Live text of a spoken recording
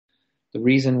the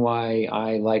reason why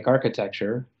I like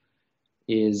architecture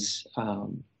is,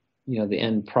 the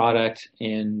end product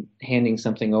and handing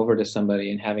something over to somebody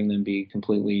and having them be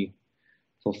completely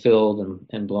fulfilled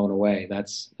and blown away.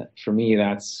 For me,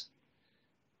 that's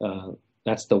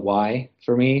the why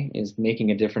for me is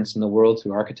making a difference in the world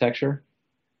through architecture.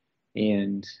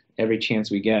 And every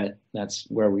chance we get, that's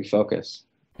where we focus.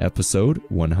 Episode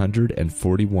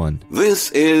 141.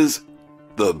 This is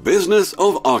The Business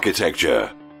of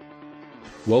Architecture.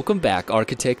 Welcome back,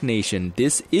 Architect Nation.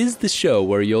 This is the show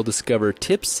where you'll discover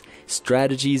tips,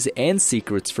 strategies, and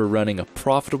secrets for running a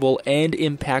profitable and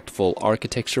impactful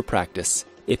architecture practice.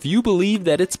 If you believe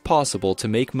that it's possible to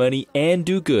make money and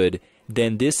do good,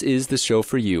 then this is the show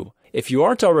for you. If you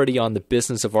aren't already on the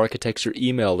Business of Architecture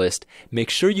email list, make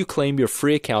sure you claim your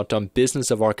free account on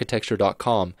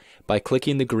businessafarchitecture.com by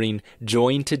clicking the green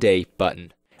Join Today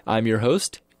button. I'm your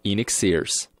host, Enoch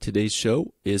Sears. Today's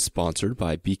show is sponsored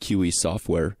by BQE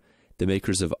Software, the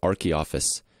makers of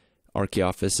ArchiOffice.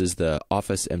 ArchiOffice is the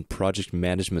office and project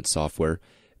management software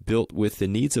built with the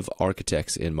needs of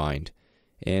architects in mind.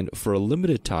 And for a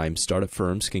limited time, startup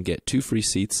firms can get 2 free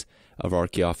seats of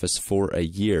ArchiOffice for a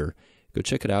year. Go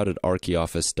check it out at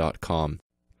archioffice.com.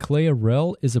 Clay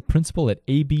Aurell is a principal at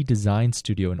AB Design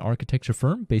Studio, an architecture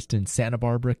firm based in Santa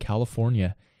Barbara,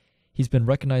 California. He's been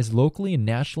recognized locally and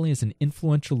nationally as an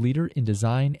influential leader in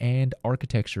design and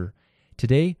architecture.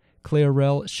 Today, Clay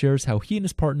Aurell shares how he and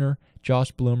his partner,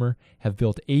 Josh Bloomer, have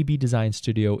built AB Design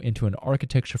Studio into an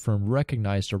architecture firm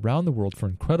recognized around the world for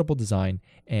incredible design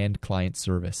and client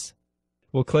service.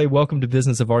 Well, Clay, welcome to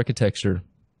Business of Architecture.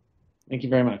 Thank you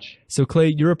very much. So,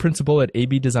 Clay, you're a principal at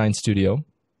AB Design Studio.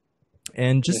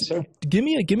 And just Yes, give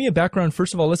me a background.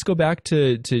 First of all, let's go back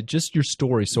to just your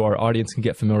story so our audience can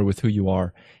get familiar with who you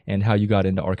are and how you got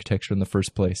into architecture in the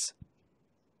first place.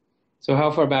 So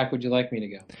how far back would you like me to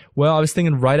go? Well, I was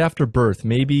thinking right after birth,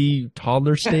 maybe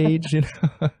toddler stage.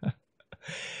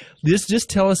 Just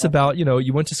tell us about,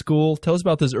 you went to school. Tell us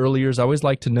about those early years. I always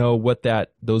like to know what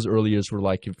those early years were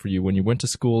like for you when you went to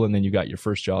school and then you got your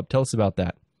first job. Tell us about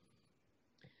that.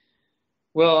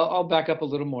 Well, I'll back up a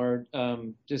little more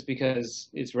just because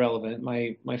it's relevant.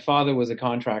 My father was a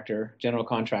contractor, general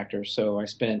contractor, so I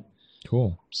spent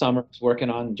summers working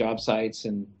on job sites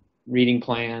and reading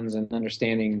plans and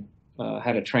understanding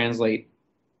how to translate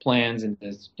plans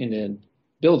into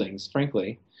buildings,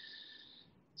 frankly.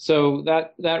 So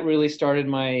that really started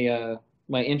my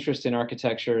interest in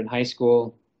architecture in high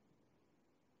school.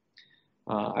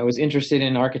 I was interested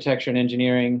in architecture and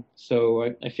engineering,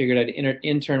 so I figured I'd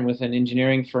intern with an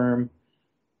engineering firm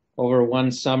over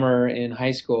one summer in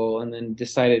high school, and then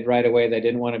decided right away that I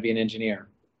didn't want to be an engineer.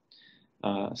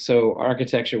 So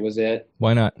architecture was it.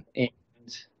 Why not?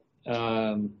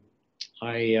 And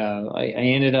I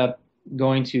ended up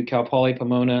going to Cal Poly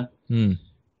Pomona,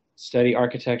 study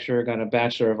architecture, got a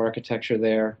Bachelor of Architecture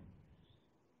there,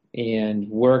 and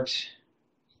worked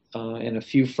in a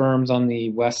few firms on the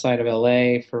west side of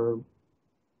LA for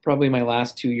probably my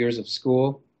last 2 years of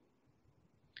school,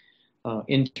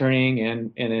 interning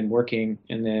and then working,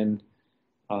 and then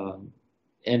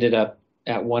ended up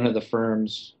at one of the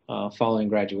firms following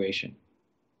graduation.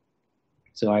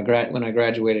 So when I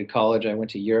graduated college, I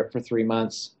went to Europe for 3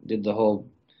 months, did the whole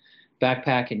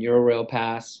backpack and Eurail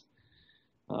pass,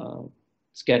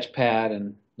 sketch pad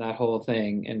and that whole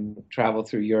thing, and traveled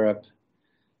through Europe.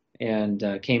 And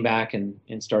came back and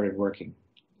started working.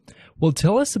 Well,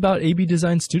 tell us about AB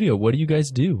Design Studio. What do you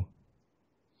guys do?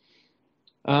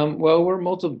 Well, we're a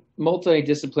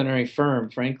multidisciplinary firm,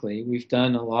 frankly. We've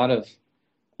done a lot of,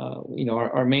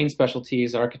 our main specialty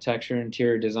is architecture,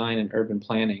 interior design, and urban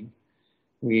planning.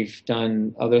 We've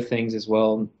done other things as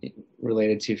well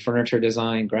related to furniture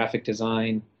design, graphic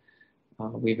design.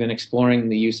 We've been exploring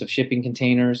the use of shipping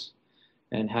containers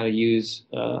and how to use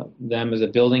them as a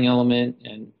building element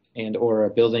and or a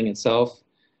building itself.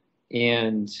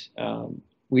 And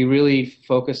we really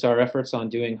focus our efforts on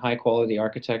doing high quality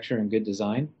architecture and good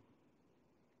design.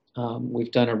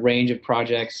 We've done a range of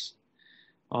projects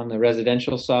on the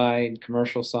residential side,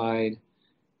 commercial side,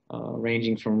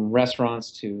 ranging from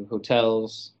restaurants to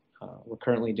hotels. We're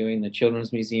currently doing the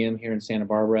Children's Museum here in Santa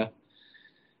Barbara,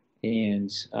 and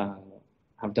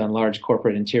I've done large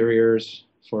corporate interiors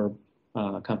for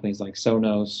companies like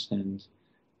Sonos and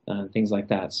things like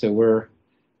that. So we're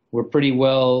pretty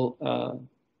well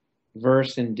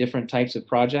versed in different types of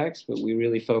projects, but we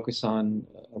really focus on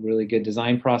a really good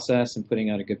design process and putting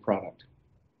out a good product.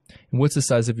 And what's the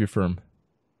size of your firm?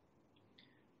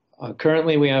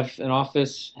 Currently, we have an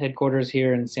office headquarters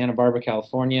here in Santa Barbara,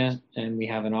 California, and we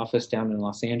have an office down in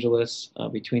Los Angeles.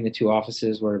 Between the two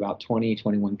offices, we're about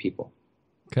 21 people.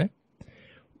 Okay.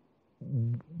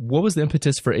 what was the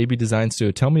impetus for AB Design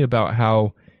Studio? Tell me about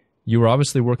how you were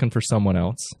obviously working for someone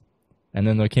else, and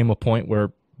then there came a point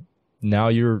where now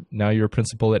you're a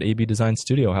principal at AB Design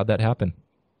Studio. How'd that happen?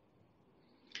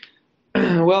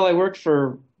 Well, I worked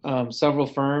for several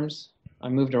firms. I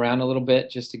moved around a little bit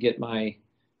just to get my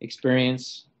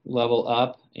experience level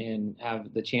up and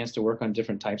have the chance to work on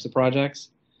different types of projects.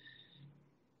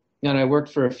 And I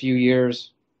worked for a few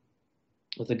years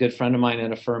with a good friend of mine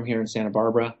at a firm here in Santa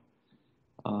Barbara.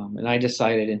 And I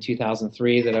decided in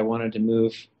 2003 that I wanted to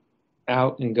move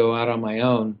out and go out on my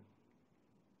own,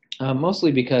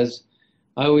 mostly because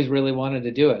I always really wanted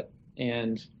to do it.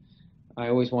 And I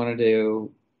always wanted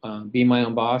to be my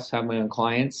own boss, have my own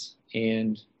clients.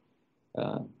 And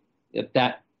at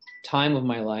that time of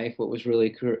my life, what was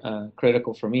really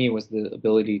critical for me was the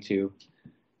ability to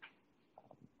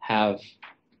have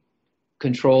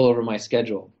control over my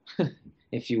schedule,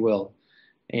 if you will.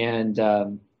 And I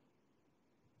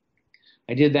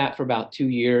did that for about 2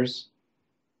 years.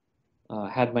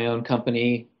 Had my own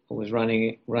company. I was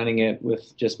running it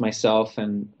with just myself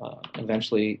and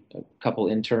eventually a couple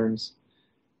interns.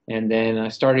 And then I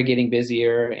started getting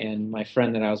busier, and my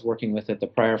friend that I was working with at the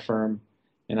prior firm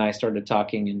and I started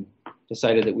talking and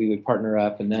decided that we would partner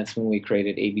up, and that's when we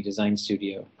created AB Design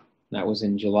Studio. That was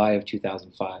in July of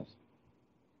 2005.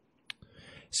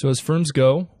 So as firms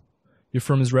go, your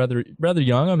firm is rather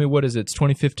young. I mean, what is it? It's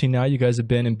 2015 now. You guys have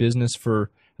been in business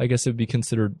for, I guess it would be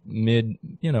considered mid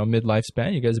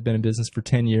lifespan. You guys have been in business for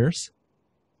 10 years.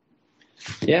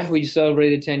 Yeah, we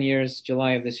celebrated 10 years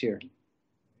July of this year.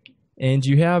 And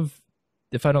you have,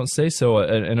 if I don't say so,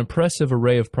 an impressive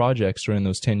array of projects during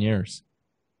those 10 years.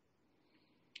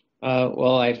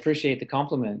 Well, I appreciate the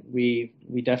compliment. We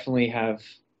definitely have,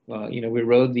 we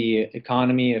rode the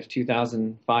economy of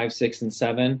 2005, 6, and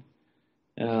 7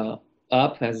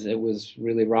 up as it was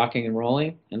really rocking and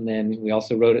rolling. And then we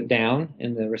also rode it down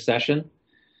in the recession.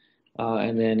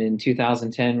 And then in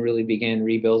 2010, really began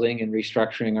rebuilding and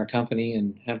restructuring our company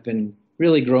and have been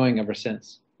really growing ever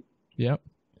since. Yep.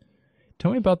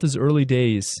 Tell me about those early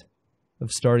days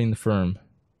of starting the firm.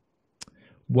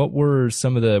 What were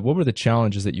the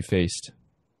challenges that you faced?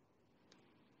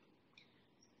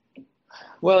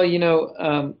 Well,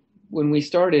 when we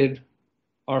started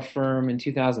our firm in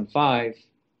 2005,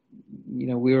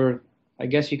 we were, I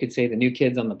guess you could say, the new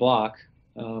kids on the block.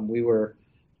 We were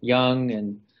young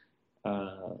and,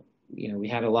 we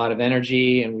had a lot of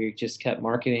energy, and we just kept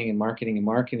marketing and marketing and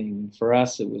marketing. And for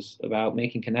us, it was about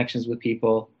making connections with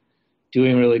people,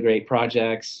 doing really great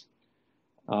projects,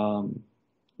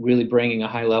 really bringing a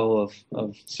high level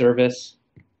of service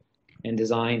and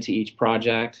design to each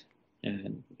project,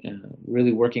 and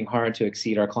really working hard to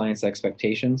exceed our clients'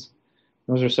 expectations.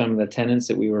 Those are some of the tenets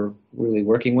that we were really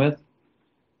working with.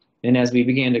 And as we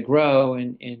began to grow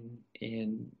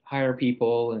and hire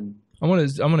people, and I'm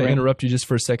gonna interrupt you just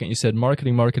for a second. You said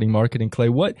marketing. Clay,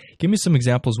 give me some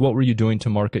examples. What were you doing to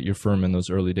market your firm in those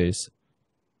early days?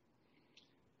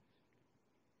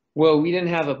 Well, we didn't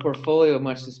have a portfolio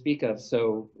much to speak of,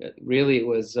 so really it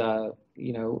was,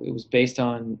 it was based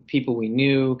on people we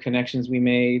knew, connections we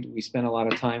made. We spent a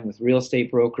lot of time with real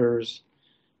estate brokers,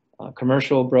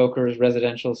 commercial brokers,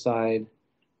 residential side.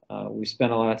 We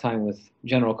spent a lot of time with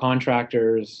general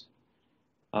contractors,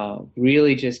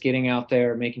 really just getting out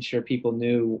there, making sure people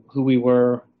knew who we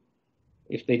were,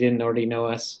 if they didn't already know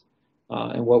us,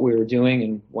 and what we were doing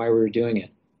and why we were doing it.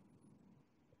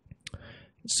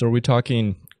 So are we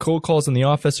talking cold calls in the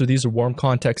office, or these are warm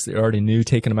contacts that you already knew,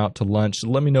 taking them out to lunch? So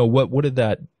let me know, what did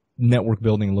that network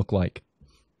building look like?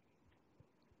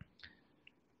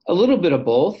 A little bit of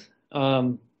both.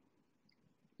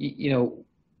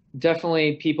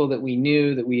 Definitely people that we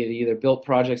knew that we had either built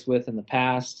projects with in the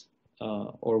past,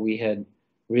 or we had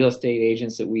real estate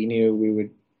agents that we knew. We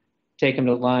would take them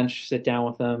to lunch, sit down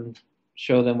with them,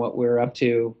 show them what we're up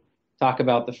to, talk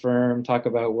about the firm, talk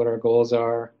about what our goals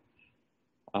are,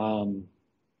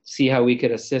 see how we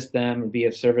could assist them and be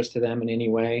of service to them in any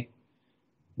way.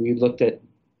 We looked at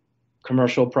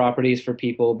commercial properties for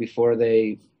people before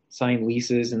they sign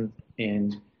leases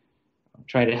and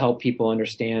try to help people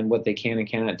understand what they can and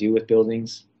cannot do with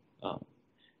buildings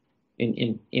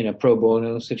in a pro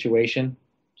bono situation,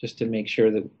 just to make sure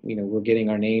that we're getting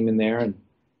our name in there, and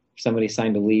if somebody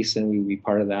signed a lease, then we would be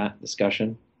part of that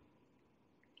discussion.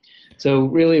 So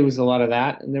really it was a lot of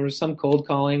that, and there was some cold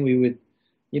calling. We would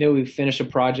we'd finish a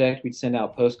project, we'd send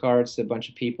out postcards to a bunch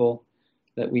of people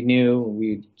that we knew,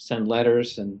 we'd send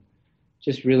letters and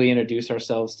just really introduce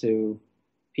ourselves to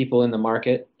people in the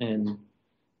market. And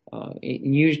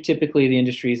typically the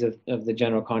industries of the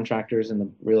general contractors and the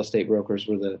real estate brokers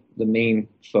were the main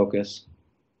focus.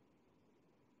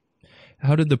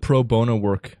 How did the pro bono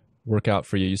work out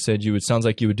for you? You said it sounds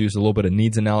like you would do a little bit of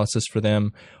needs analysis for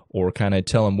them, or kind of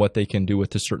tell them what they can do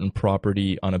with a certain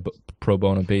property on a pro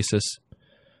bono basis.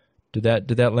 Did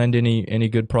that land any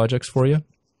good projects for you?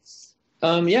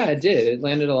 Yeah, it did. It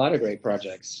landed a lot of great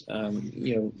projects. On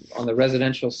the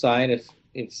residential side,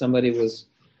 if somebody was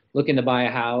looking to buy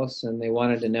a house and they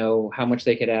wanted to know how much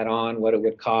they could add on, what it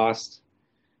would cost,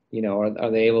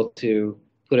 are they able to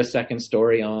put a second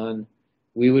story on?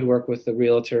 We would work with the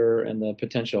realtor and the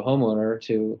potential homeowner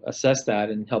to assess that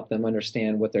and help them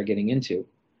understand what they're getting into.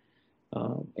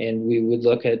 And we would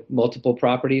look at multiple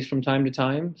properties from time to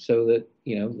time so that,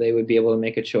 they would be able to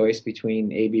make a choice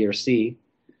between A, B, or C.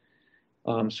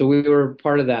 So we were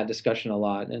part of that discussion a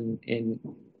lot. And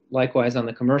likewise on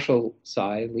the commercial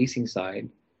side, leasing side,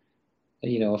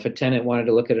 if a tenant wanted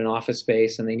to look at an office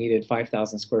space and they needed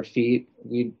 5,000 square feet,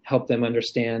 we'd help them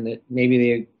understand that maybe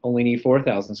they only need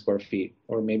 4,000 square feet,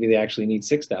 or maybe they actually need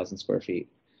 6,000 square feet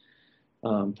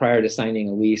prior to signing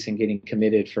a lease and getting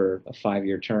committed for a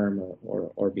 5-year term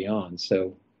or beyond.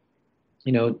 So,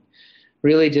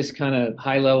 really just kind of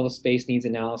high level space needs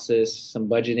analysis, some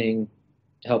budgeting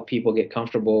to help people get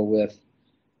comfortable with,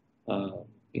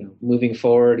 moving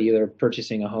forward, either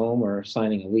purchasing a home or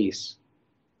signing a lease.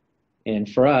 And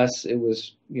for us, it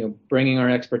was, bringing our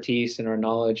expertise and our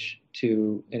knowledge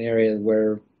to an area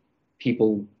where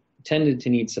people tended to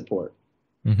need support.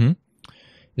 Mm-hmm.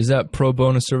 Is that pro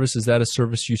bono service? Is that a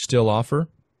service you still offer?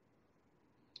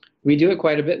 We do it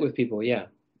quite a bit with people. Yeah.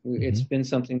 Mm-hmm. It's been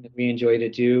something that we enjoy to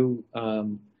do.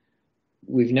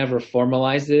 We've never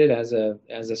formalized it as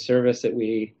a service that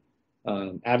we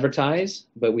advertise,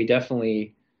 but we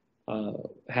definitely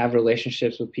have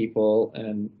relationships with people,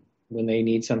 and when they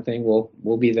need something,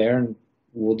 we'll be there and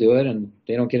we'll do it, and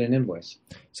they don't get an invoice.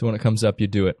 So when it comes up, you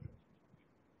do it.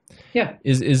 Yeah.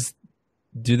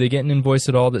 Do they get an invoice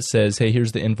at all that says, hey,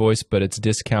 here's the invoice, but it's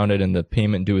discounted and the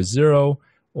payment due is zero?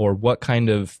 Or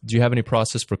do you have any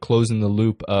process for closing the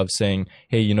loop of saying,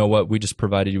 hey, you know what, we just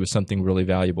provided you with something really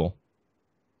valuable?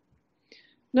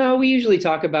 No, we usually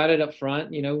talk about it up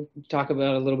front, talk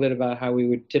about a little bit about how we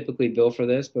would typically bill for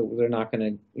this, but we're not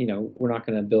going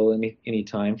to bill any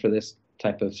time for this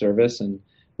type of service. And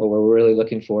what we're really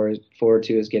looking forward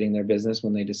to is getting their business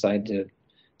when they decide to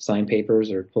sign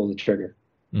papers or pull the trigger.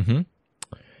 Mm-hmm.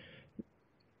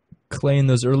 Clay, in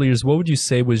those early years, what would you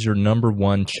say was your number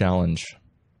one challenge?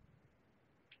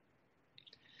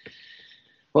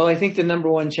 Well, I think the number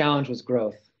one challenge was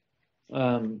growth.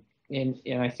 And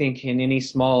I think in any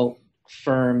small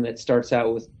firm that starts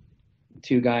out with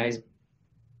two guys,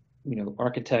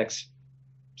 architects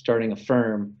starting a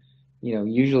firm,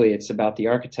 usually it's about the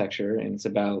architecture, and it's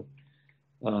about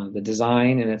the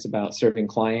design, and it's about serving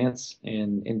clients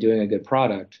and doing a good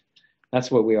product. That's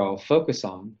what we all focus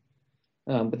on.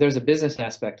 But there's a business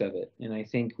aspect of it. And I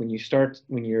think when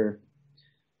you're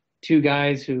two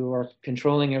guys who are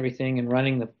controlling everything and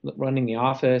running the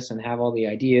office and have all the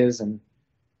ideas and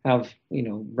have,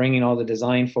 bringing all the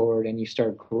design forward, and you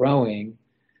start growing,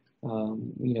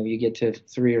 you get to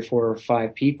 3 or 4 or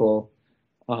 5 people,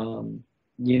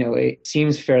 it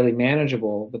seems fairly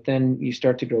manageable, but then you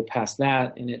start to go past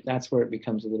that, and that's where it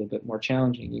becomes a little bit more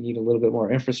challenging. You need a little bit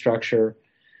more infrastructure.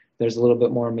 There's a little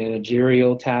bit more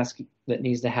managerial task that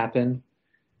needs to happen.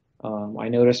 I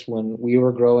noticed when we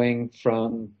were growing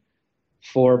from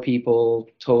 4 people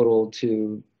total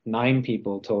to 9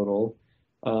 people total,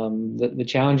 the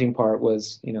challenging part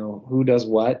was, who does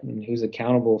what and who's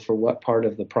accountable for what part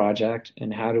of the project,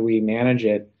 and how do we manage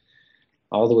it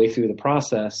all the way through the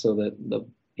process so that the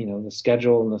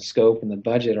schedule and the scope and the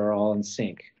budget are all in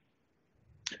sync.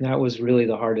 And that was really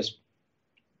the hardest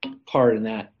part, in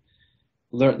that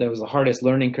was the hardest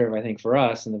learning curve, I think, for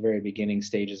us in the very beginning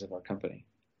stages of our company.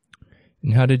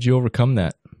 And how did you overcome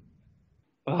that?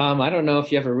 I don't know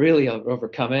if you ever really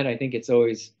overcome it. I think it's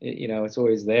always, it's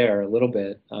always there a little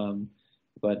bit.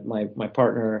 But my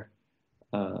partner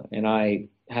and I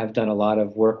have done a lot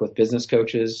of work with business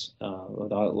coaches, a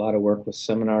lot of work with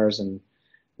seminars, and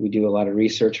we do a lot of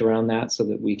research around that so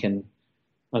that we can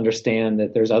understand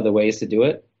that there's other ways to do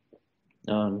it.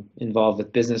 Involved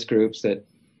with business groups that,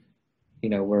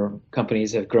 where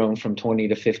companies have grown from 20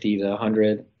 to 50 to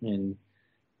 100, and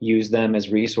use them as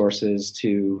resources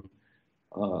to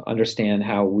understand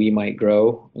how we might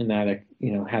grow in that,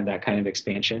 have that kind of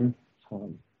expansion.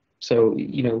 So,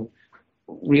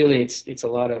 really it's a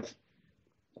lot of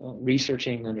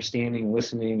researching, understanding,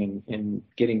 listening, and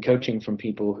getting coaching from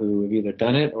people who have either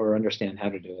done it or understand how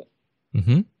to do it.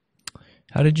 Mm-hmm.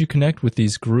 How did you connect with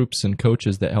these groups and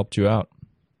coaches that helped you out?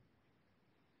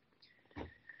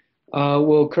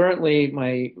 Well, currently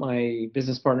my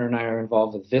business partner and I are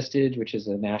involved with Vistage, which is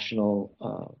a national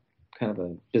kind of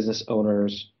a business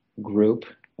owners group.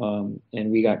 And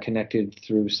we got connected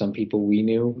through some people we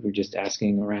knew who were just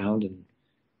asking around and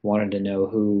wanted to know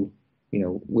who,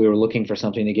 we were looking for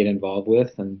something to get involved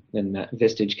with, and then that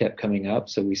Vistage kept coming up,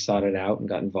 so we sought it out and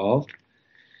got involved.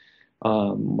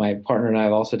 My partner and I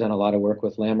have also done a lot of work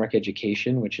with Landmark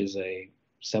Education, which is a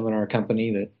seminar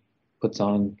company that puts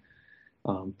on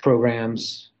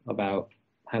programs about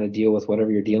how to deal with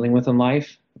whatever you're dealing with in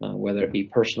life, whether it be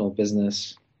personal,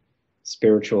 business,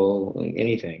 spiritual,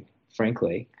 anything,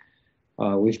 frankly.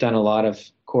 We've done a lot of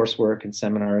coursework and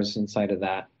seminars inside of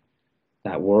that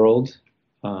world,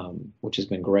 which has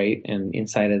been great. And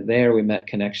inside of there, we met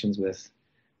connections with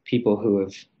people who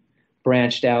have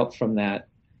branched out from that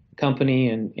company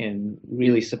and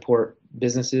really support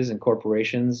businesses and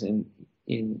corporations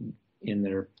in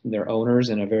their owners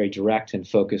in a very direct and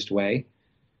focused way.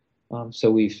 So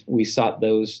we sought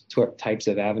those types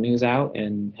of avenues out,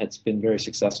 and it's been very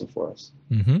successful for us.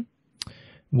 Mm-hmm.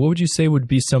 What would you say would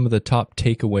be some of the top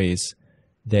takeaways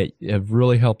that have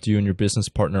really helped you and your business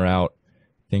partner out?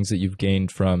 Things that you've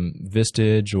gained from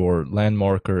Vistage or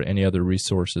Landmark or any other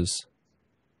resources?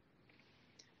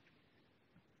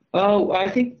 Oh, I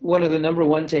think one of the number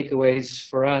one takeaways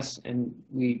for us, and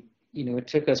it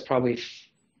took us probably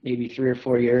maybe 3 or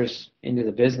 4 years into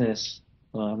the business,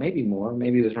 maybe more,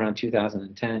 maybe it was around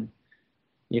 2010.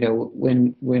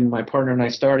 When my partner and I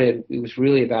started, it was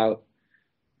really about,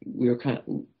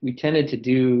 we tended to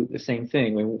do the same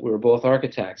thing. We were both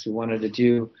architects. We wanted to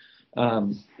do,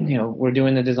 we're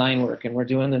doing the design work, and we're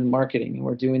doing the marketing, and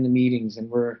we're doing the meetings, and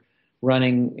we're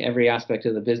running every aspect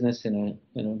of the business in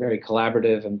a very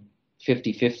collaborative and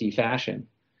 50-50 fashion.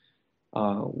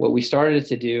 What we started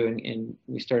to do, and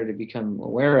we started to become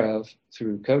aware of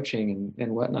through coaching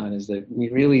and whatnot, is that we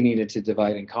really needed to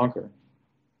divide and conquer.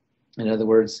 In other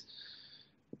words,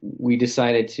 we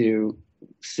decided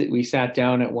we sat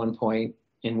down at one point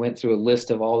and went through a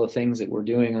list of all the things that we're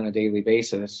doing on a daily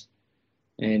basis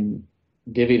and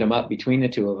divvied them up between the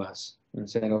two of us and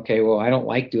said, okay, well, I don't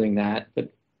like doing that,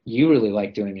 but you really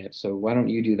like doing it. So why don't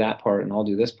you do that part and I'll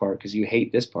do this part because you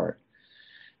hate this part.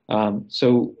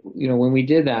 So when we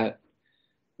did that,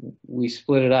 we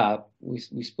split it up. We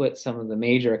split some of the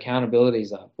major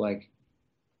accountabilities up, like,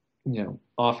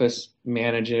 office,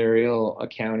 managerial,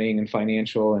 accounting and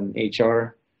financial and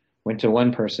HR went to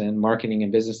one person, marketing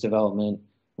and business development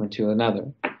went to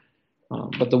another.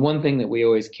 But the one thing that we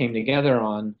always came together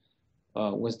on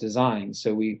was design.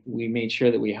 So we made sure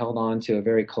that we held on to a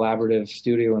very collaborative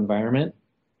studio environment,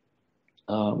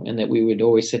 and that we would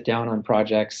always sit down on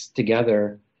projects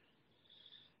together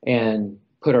and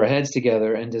put our heads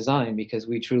together and design, because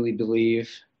we truly believe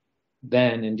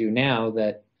then and do now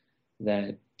that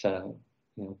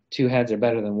two heads are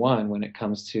better than one when it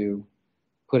comes to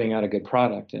putting out a good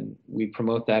product. And we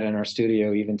promote that in our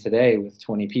studio even today with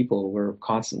 20 people. We're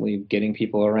constantly getting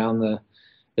people around the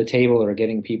table or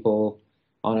getting people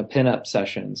on a pinup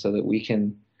session so that we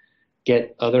can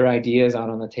get other ideas out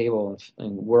on the table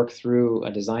and work through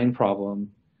a design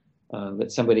problem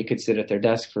that somebody could sit at their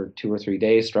desk for 2 or 3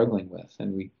 days struggling with.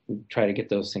 And we try to get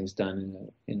those things done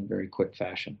in a very quick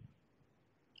fashion.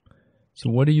 So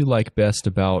what do you like best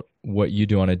about what you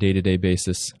do on a day-to-day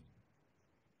basis?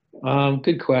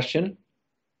 Good question,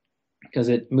 because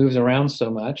it moves around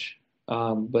so much.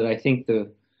 But I think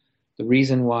the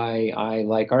reason why I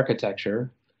like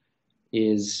architecture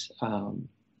is,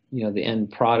 the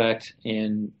end product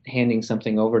and handing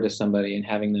something over to somebody and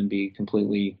having them be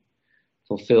completely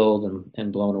fulfilled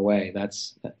and blown away.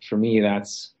 For me,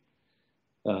 that's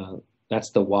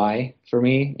the why for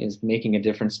me, is making a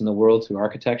difference in the world through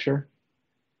architecture.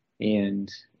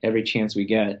 And every chance we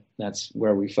get, that's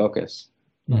where we focus.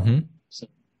 Mm-hmm. So,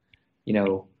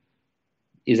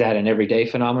 is that an everyday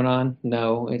phenomenon?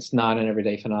 No, it's not an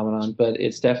everyday phenomenon, but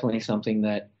it's definitely something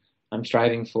that I'm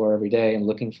striving for every day and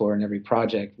looking for in every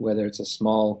project, whether it's a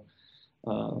small,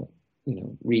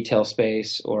 retail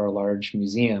space or a large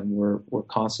museum. We're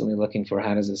constantly looking for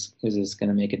is this going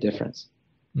to make a difference?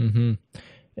 Mm-hmm.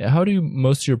 How do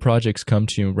most of your projects come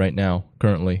to you right now,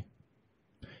 currently,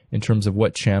 in terms of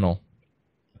what channel?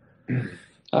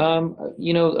 A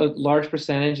large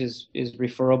percentage is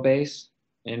referral based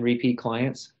and repeat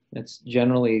clients. That's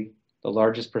generally the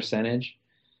largest percentage.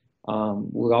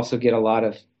 We also get a lot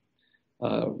of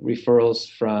referrals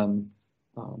from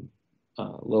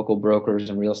local brokers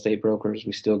and real estate brokers.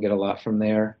 We still get a lot from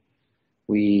there.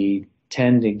 We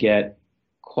tend to get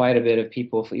quite a bit of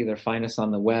people either find us on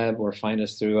the web or find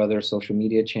us through other social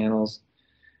media channels,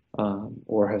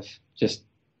 or have just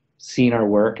seen our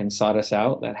work and sought us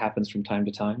out. That happens from time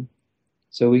to time.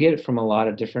 So we get it from a lot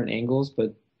of different angles,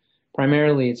 but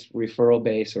primarily it's referral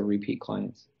based or repeat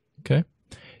clients. Okay.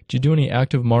 Do you do any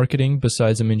active marketing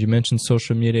besides, I mean, you mentioned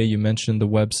social media, you mentioned the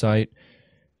website.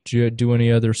 Do you do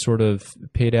any other sort of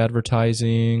paid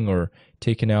advertising or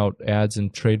taking out ads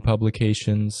in trade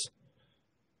publications?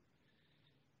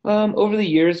 Over the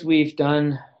years, we've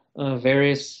done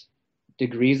various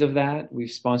degrees of that.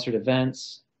 We've sponsored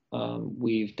events.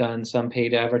 We've done some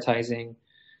paid advertising.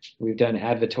 We've done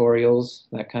advertorials,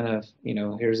 that kind of,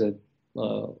 here's a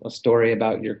story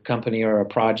about your company or a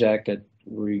project that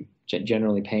we're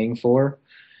generally paying for.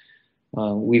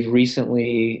 We've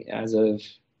recently, as of,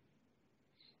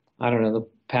 the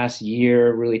past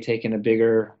year, really taken a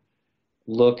bigger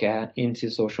look into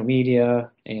social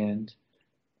media, and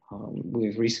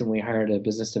we've recently hired a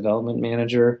business development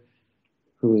manager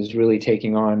who is really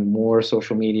taking on more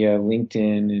social media,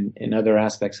 LinkedIn, and other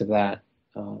aspects of that.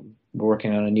 We're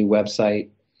working on a new website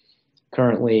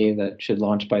currently that should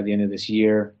launch by the end of this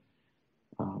year.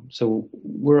 So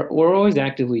we're always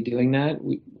actively doing that.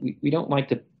 We don't like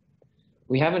to.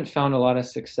 We haven't found a lot of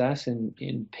success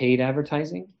in paid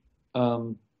advertising,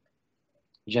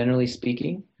 generally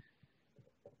speaking.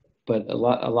 But a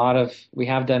lot of we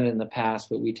have done it in the past,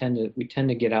 but we tend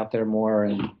to get out there more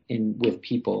in with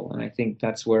people, and I think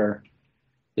that's where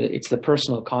it's the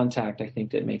personal contact, I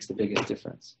think, that makes the biggest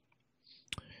difference.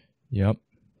 Yep,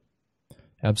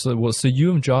 absolutely. Well, so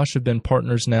you and Josh have been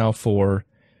partners now for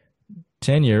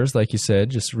 10 years, like you said,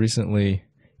 just recently.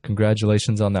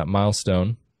 Congratulations on that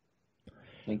milestone.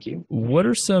 Thank you.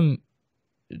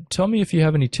 Tell me if you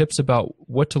have any tips about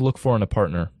what to look for in a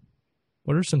partner.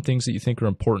 What are some things that you think are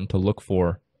important to look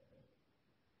for?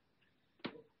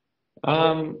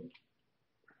 Well,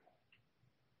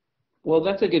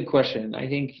 that's a good question. I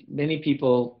think many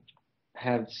people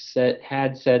had said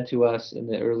to us in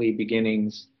the early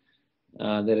beginnings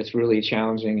that it's really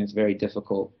challenging, it's very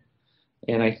difficult.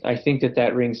 And I think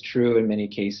that rings true in many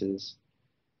cases.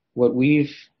 What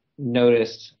we've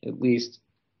noticed, at least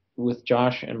with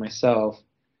Josh and myself,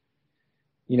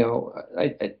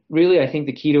 I think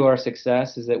the key to our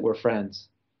success is that we're friends.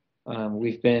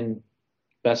 We've been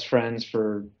best friends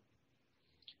for,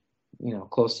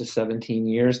 close to 17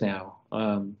 years now.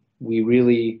 We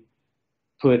really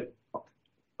put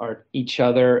each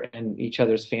other and each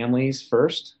other's families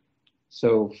first.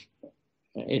 So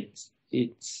it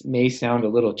may sound a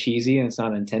little cheesy, and it's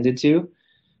not intended to,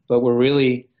 but we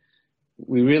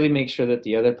really make sure that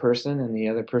the other person and the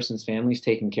other person's family is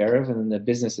taken care of, and then the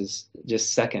business is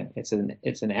just second. It's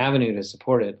an avenue to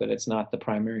support it, but it's not the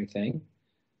primary thing.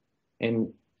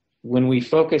 And when we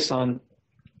focus on,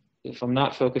 if I'm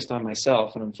not focused on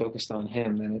myself and I'm focused on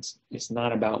him, then it's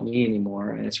not about me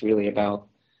anymore, and it's really about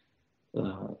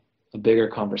a bigger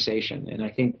conversation. And I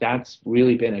think that's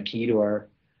really been a key to our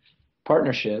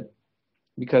partnership,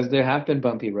 because there have been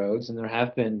bumpy roads, and there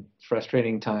have been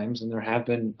frustrating times, and there have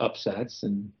been upsets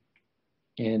and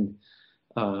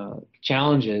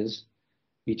challenges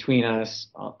between us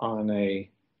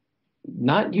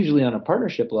not usually on a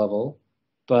partnership level,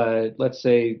 but let's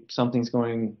say something's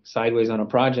going sideways on a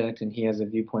project and he has a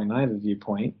viewpoint and I have a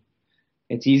viewpoint.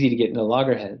 It's easy to get into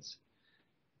loggerheads,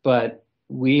 but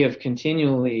we have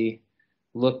continually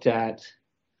looked at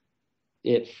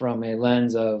it from a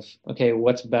lens of, okay,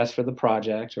 what's best for the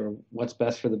project, or what's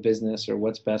best for the business, or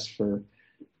what's best for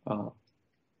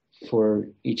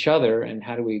each other, and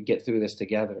how do we get through this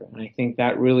together? And I think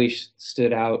that really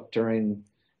stood out during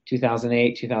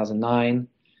 2008, 2009,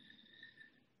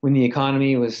 when the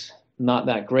economy was not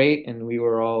that great and we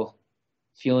were all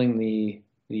feeling the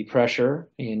pressure,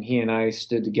 and he and I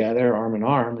stood together arm in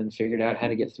arm and figured out how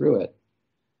to get through it.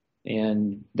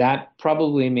 And that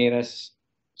probably made us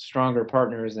stronger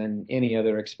partners than any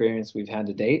other experience we've had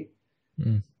to date.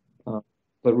 But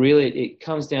really, it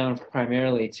comes down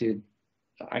primarily to,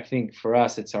 I think for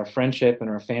us, it's our friendship and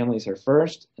our families are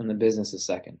first, and the business is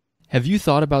second. Have you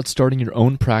thought about starting your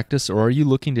own practice, or are you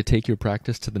looking to take your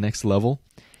practice to the next level?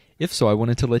 If so, I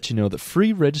wanted to let you know that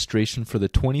free registration for the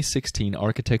 2016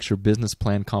 Architecture Business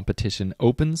Plan Competition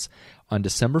opens on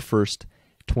December 1st,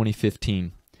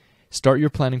 2015. Start your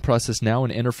planning process now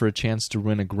and enter for a chance to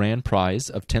win a grand prize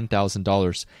of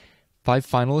 $10,000. 5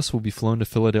 finalists will be flown to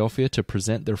Philadelphia to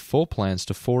present their full plans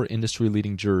to 4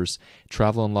 industry-leading jurors.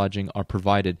 Travel and lodging are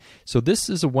provided. So this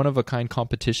is a one-of-a-kind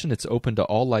competition. It's open to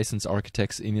all licensed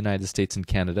architects in the United States and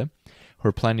Canada who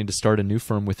are planning to start a new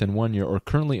firm within 1 year or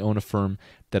currently own a firm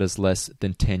that is less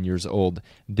than 10 years old.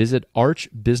 Visit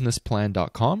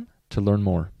archbusinessplan.com to learn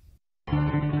more.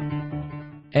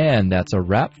 And that's a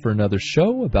wrap for another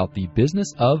show about the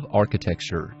business of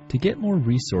architecture. To get more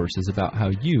resources about how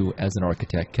you, as an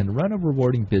architect, can run a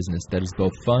rewarding business that is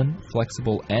both fun,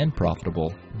 flexible, and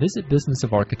profitable, visit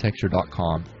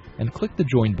businessafarchitecture.com and click the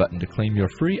Join button to claim your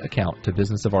free account to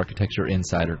Business of Architecture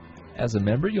Insider. As a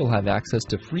member, you'll have access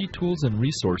to free tools and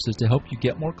resources to help you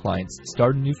get more clients,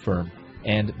 start a new firm,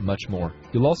 and much more.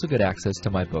 You'll also get access to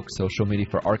my book, Social Media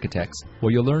for Architects,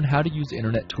 where you'll learn how to use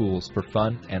internet tools for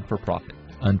fun and for profit.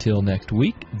 Until next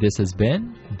week, this has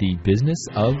been The Business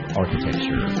of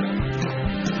Architecture.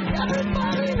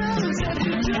 Everybody knows that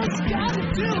you just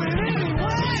gotta do it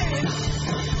anyway.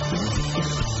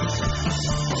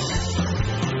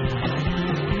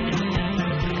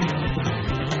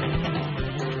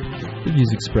 The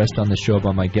views expressed on the show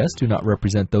by my guests do not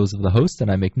represent those of the host, and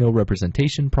I make no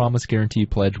representation, promise, guarantee,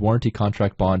 pledge, warranty,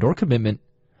 contract, bond, or commitment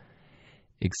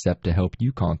except to help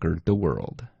you conquer the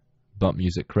world. Bump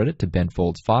music credit to Ben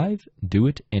Folds 5, Do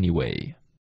It Anyway.